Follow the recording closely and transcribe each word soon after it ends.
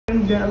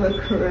de la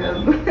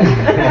creme.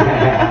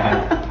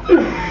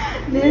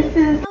 This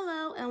is...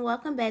 Hello and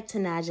welcome back to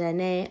Naja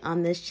and A.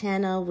 On this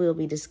channel, we'll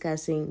be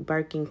discussing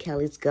Birkin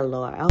Kellys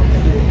galore.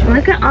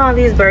 Look at all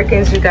these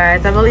Birkins, you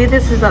guys. I believe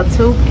this is a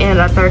 2 and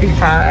a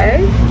 35.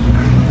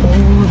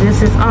 Oh,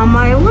 this is on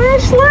my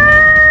wish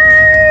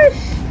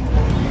list.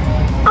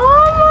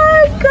 Oh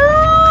my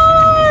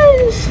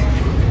gosh.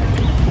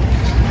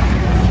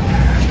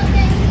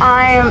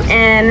 I am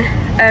in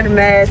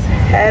HERMÈS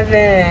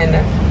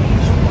heaven.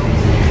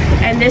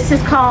 And this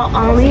is called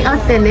Only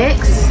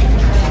Authentics.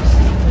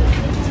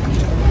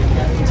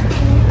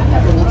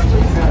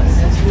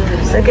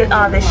 Look at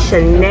all the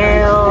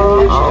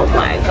Chanel. Oh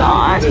my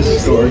gosh. You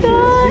see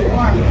that?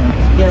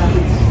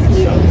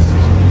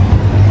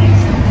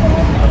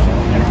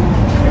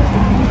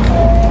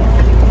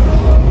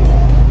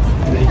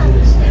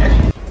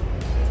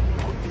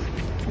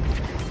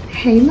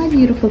 Hey my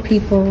beautiful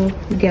people.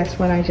 Guess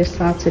what I just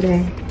saw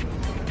today?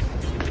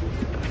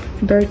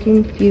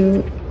 Birkin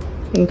Feud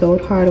in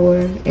gold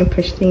hardware in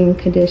pristine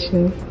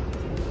condition.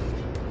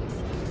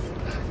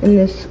 And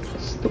this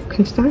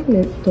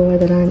consignment store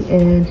that I'm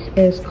in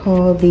is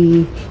called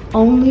the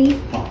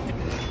Only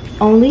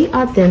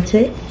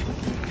Authentic.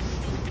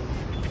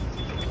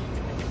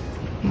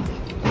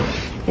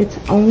 It's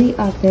Only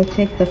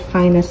Authentic, the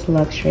finest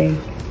luxury.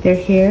 They're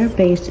here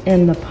based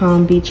in the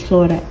Palm Beach,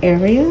 Florida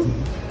area.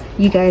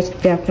 You guys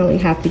definitely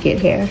have to get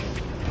here.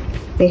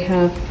 They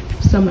have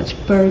so much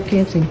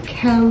Birkins and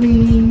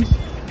KELLYS.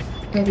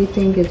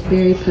 Everything is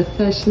very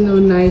professional,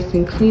 nice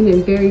and clean,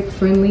 and very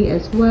friendly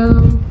as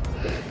well.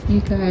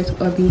 You guys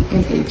are be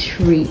in a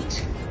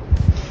treat.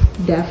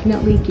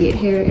 Definitely get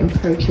here and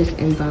purchase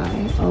and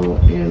buy.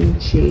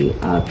 OMG,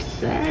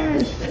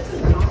 obsessed.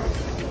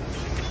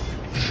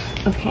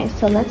 Okay,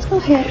 so let's go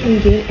ahead and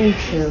get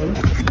into.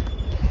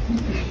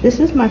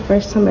 This is my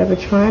first time ever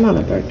trying on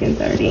a Birkin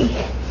 30.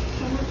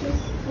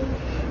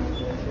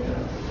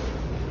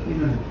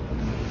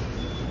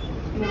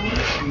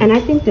 And I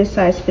think this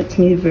size fits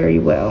me very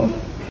well.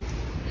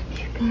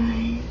 You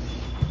guys.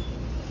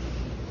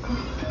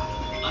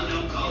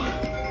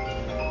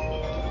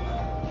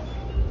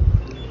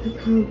 Look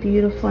how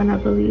beautiful, and I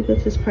believe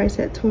this is priced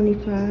at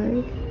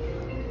 $25.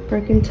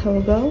 Birkin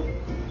Togo.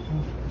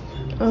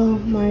 Oh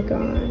my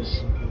gosh.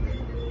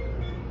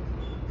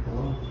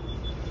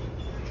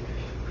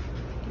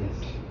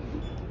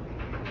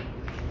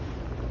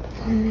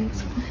 The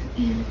next one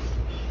is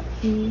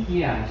the...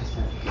 Yeah, I just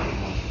have to...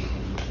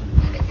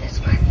 Look at this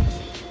one.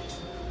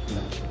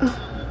 Oh.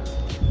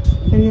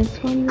 And this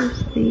one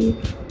is the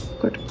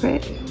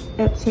corporate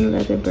Epsom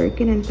leather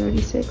Birkin in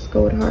 36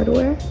 gold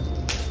hardware.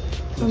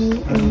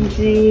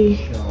 OMG.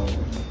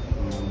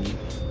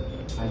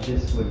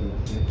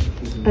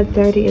 A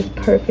 30 is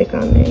perfect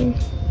on me.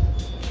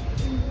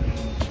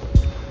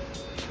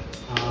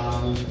 I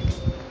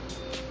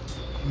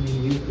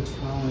mean, you could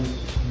probably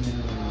come in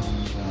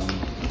around,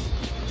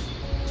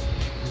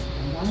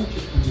 why don't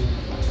you come in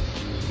about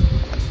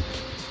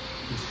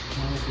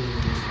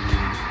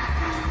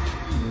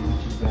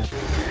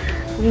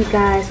You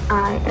guys,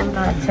 I am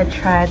about to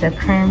try the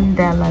creme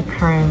de la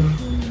creme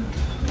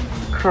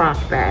croc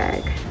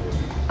bag.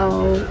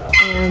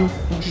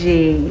 OMG.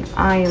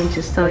 I am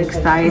just so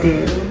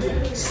excited.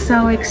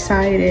 So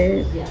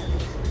excited.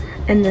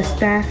 And the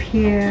staff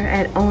here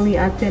at Only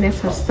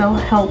Authentics are so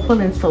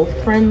helpful and so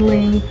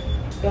friendly.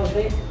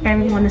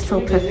 Everyone is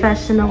so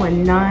professional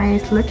and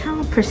nice. Look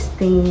how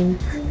pristine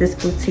this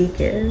boutique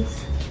is.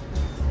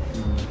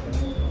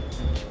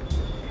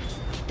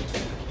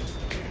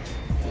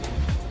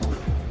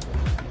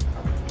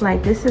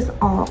 Like, this is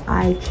all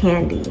eye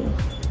candy.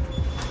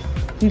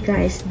 You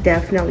guys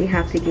definitely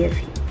have to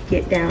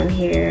get down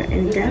here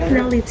and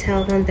definitely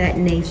tell them that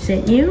Nay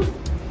sent you.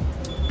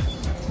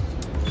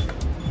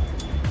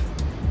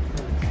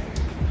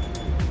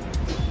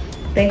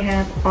 They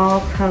have all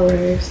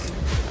colors.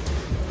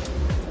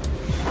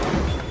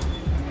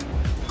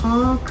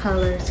 All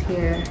colors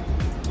here.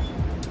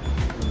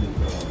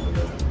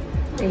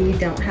 And you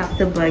don't have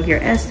to bug your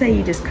essay.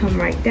 You just come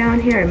right down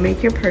here and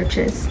make your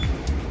purchase.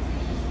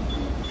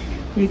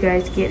 You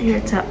guys get here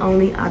to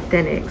Only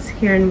Authentics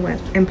here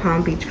in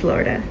Palm Beach,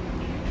 Florida.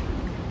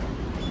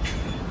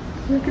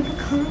 Look at the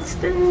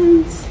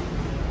Constance.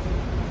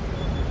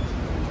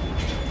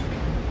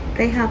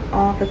 They have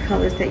all the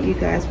colors that you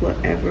guys will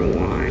ever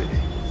want.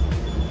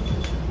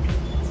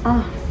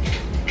 Oh,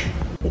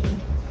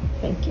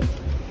 thank you.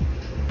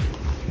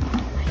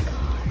 Oh my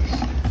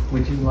gosh.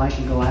 Would you like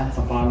a glass, a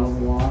bottle of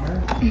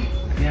water?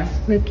 Yeah?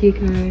 Look, you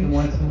guys. You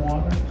want some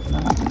water? No?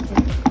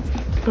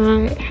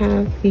 I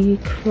have the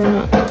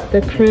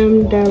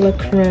creme de la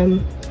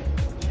creme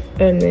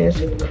in this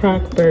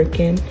croc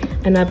Birkin,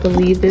 and I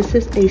believe this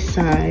is a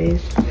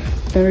size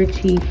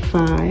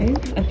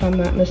 35, if I'm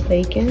not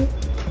mistaken.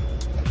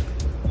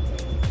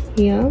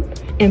 Yep,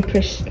 in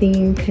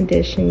pristine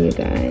condition, you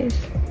guys.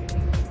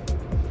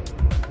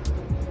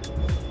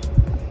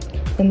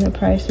 And the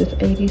price is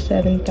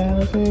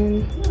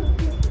 $87,000.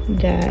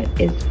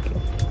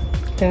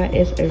 That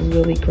is a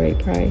really great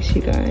price,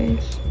 you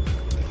guys.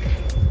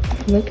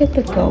 Look at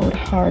the gold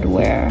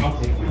hardware.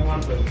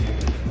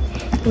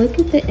 Look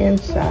at the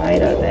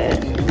inside of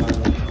it.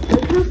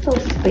 Look how so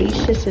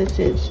spacious it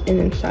is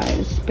inside.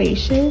 It's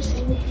spacious.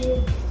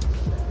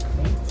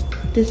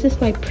 This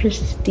is like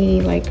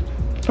pristine, like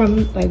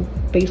from like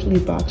basically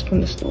boxed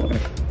from the store.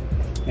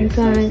 You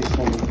guys,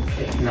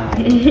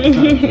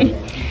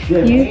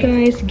 you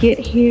guys get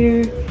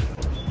here.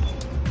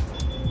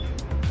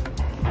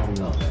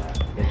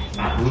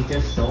 We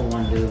just saw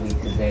one literally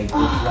today.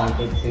 Just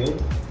wanted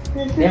to.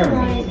 This is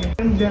like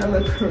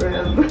umbrella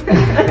creme.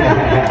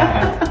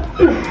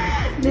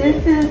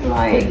 This is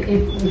like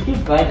if you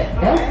buy that,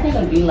 that's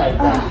gonna be like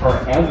that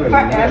forever.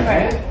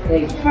 Forever.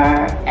 Like,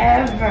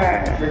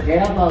 forever.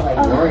 Forget about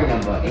like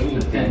worrying about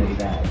anything with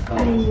that.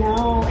 I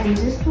know, and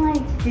just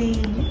like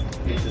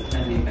It's a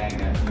tiny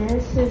bag.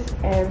 this is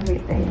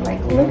everything.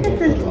 Like look at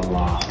this.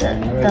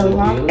 The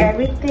lock,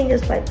 everything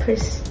is like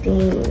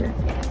pristine.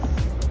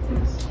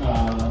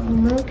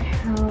 Look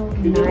how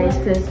nice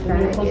this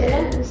bag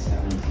is.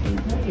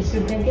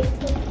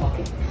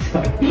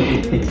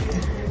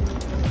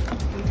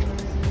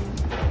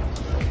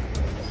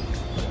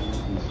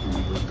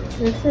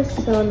 This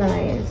is so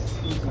nice.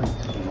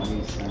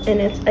 And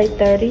it's a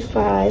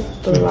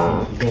 35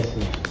 block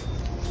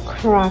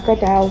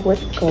crocodile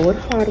with gold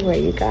hardware,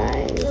 you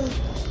guys.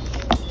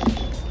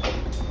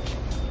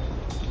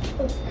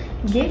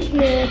 Get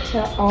here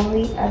to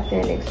Only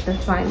Authentics, the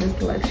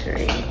finest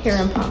luxury here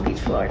in Palm Beach,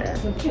 Florida.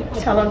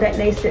 Tell them that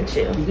they sent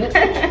you.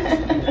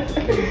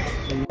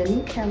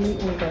 Kelly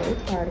in gold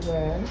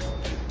hardware,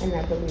 and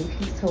I believe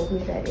he told me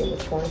that it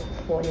was going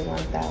for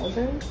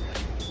 $41,000.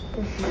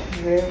 This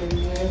is really,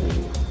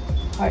 really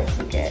hard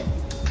to get.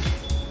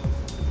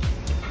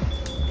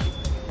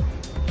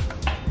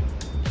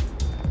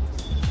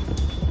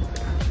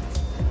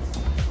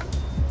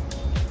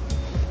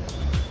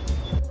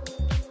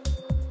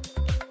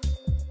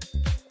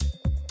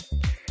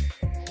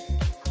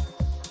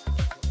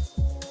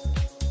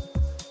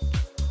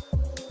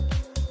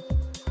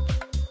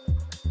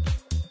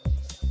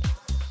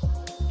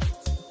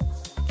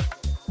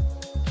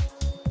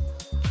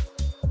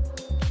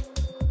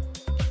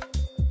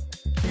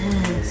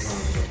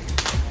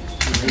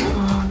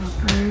 All the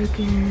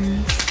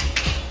BIRKINS.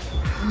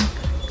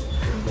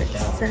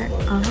 It's set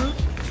up.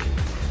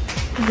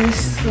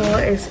 This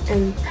store is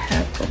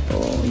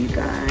impeccable, you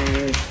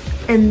guys.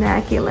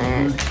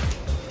 Immaculate.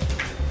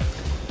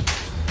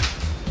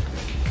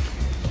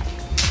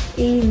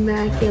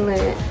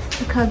 Immaculate.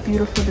 Look how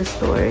beautiful the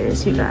store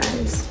is, you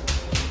guys.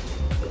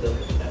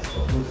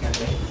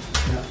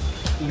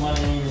 You want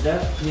to use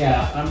that?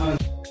 Yeah, I'm gonna.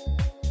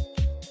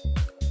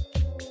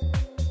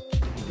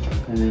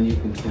 And then you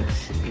can put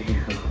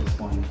this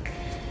one.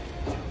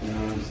 You know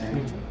what I'm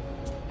saying?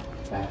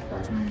 Back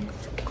part.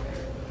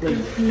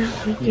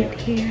 Definitely get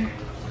here.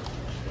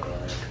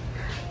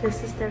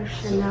 This is their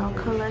Chanel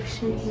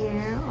collection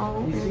here.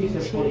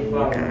 OMG,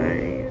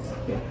 guys.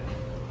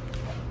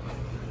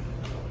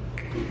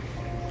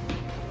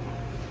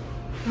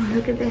 Oh,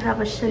 look at, they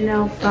have a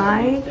Chanel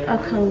bag, a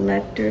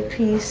collector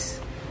piece.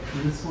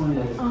 This one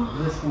is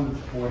this one's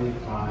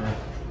 45,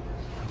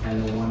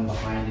 and the one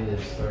behind it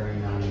is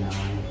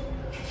 39.9,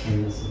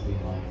 and this would be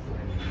like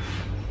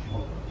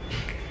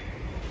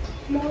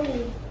 39.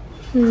 Molly,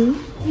 Hmm?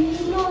 do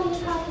you know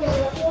you have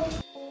to